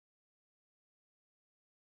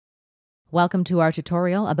Welcome to our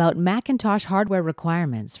tutorial about Macintosh hardware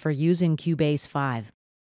requirements for using Cubase 5.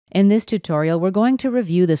 In this tutorial, we're going to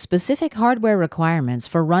review the specific hardware requirements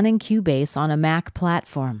for running Cubase on a Mac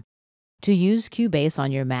platform. To use Cubase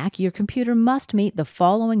on your Mac, your computer must meet the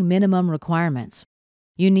following minimum requirements.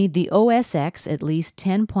 You need the OS X at least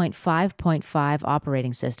 10.5.5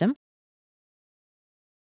 operating system,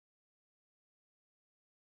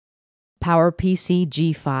 PowerPC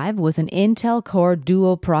G5 with an Intel Core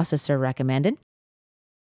Duo processor recommended.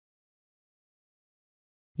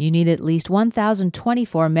 You need at least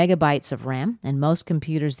 1024 megabytes of RAM, and most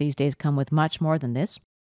computers these days come with much more than this.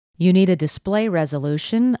 You need a display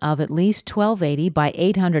resolution of at least 1280 by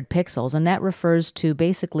 800 pixels, and that refers to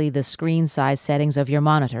basically the screen size settings of your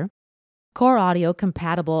monitor. Core Audio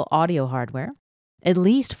compatible audio hardware. At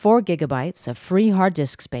least 4 gigabytes of free hard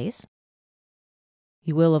disk space.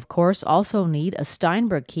 You will, of course, also need a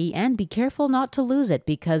Steinberg key, and be careful not to lose it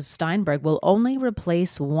because Steinberg will only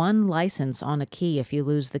replace one license on a key if you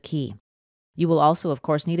lose the key. You will also, of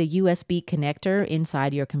course, need a USB connector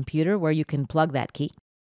inside your computer where you can plug that key.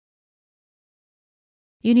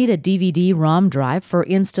 You need a DVD-ROM drive for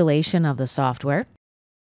installation of the software.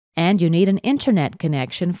 And you need an internet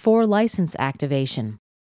connection for license activation.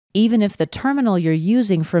 Even if the terminal you're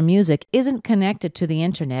using for music isn't connected to the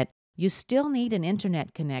internet, you still need an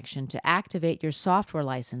internet connection to activate your software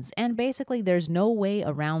license, and basically there's no way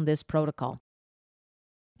around this protocol.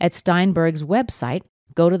 At Steinberg's website,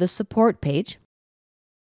 go to the support page.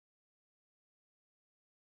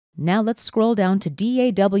 Now let's scroll down to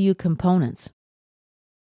DAW components.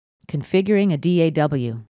 Configuring a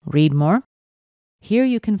DAW. Read more. Here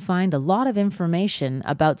you can find a lot of information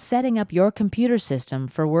about setting up your computer system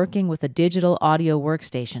for working with a digital audio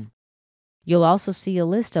workstation. You'll also see a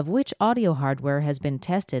list of which audio hardware has been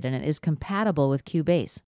tested and it is compatible with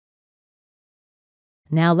Cubase.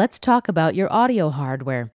 Now let's talk about your audio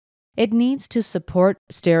hardware. It needs to support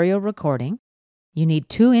stereo recording. You need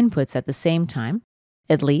 2 inputs at the same time,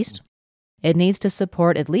 at least. It needs to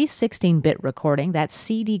support at least 16-bit recording, that's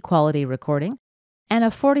CD quality recording, and a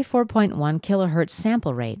 44.1 kHz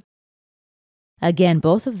sample rate. Again,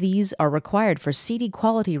 both of these are required for CD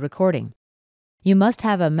quality recording. You must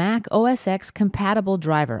have a Mac OS X compatible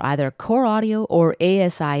driver, either Core Audio or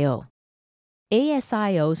ASIO.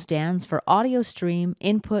 ASIO stands for Audio Stream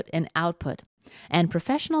Input and Output, and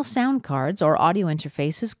professional sound cards or audio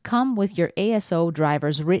interfaces come with your ASIO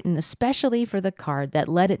drivers written especially for the card that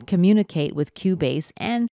let it communicate with Cubase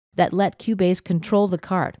and that let Cubase control the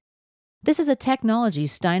card. This is a technology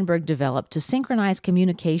Steinberg developed to synchronize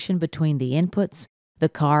communication between the inputs, the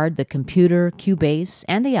card, the computer, Cubase,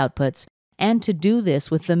 and the outputs, and to do this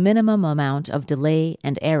with the minimum amount of delay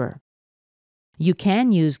and error. You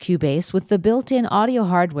can use Cubase with the built-in audio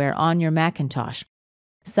hardware on your Macintosh.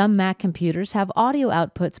 Some Mac computers have audio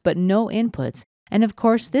outputs but no inputs, and of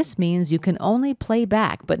course this means you can only play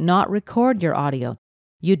back but not record your audio.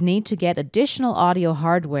 You'd need to get additional audio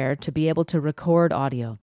hardware to be able to record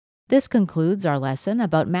audio. This concludes our lesson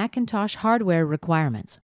about Macintosh hardware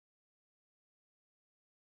requirements.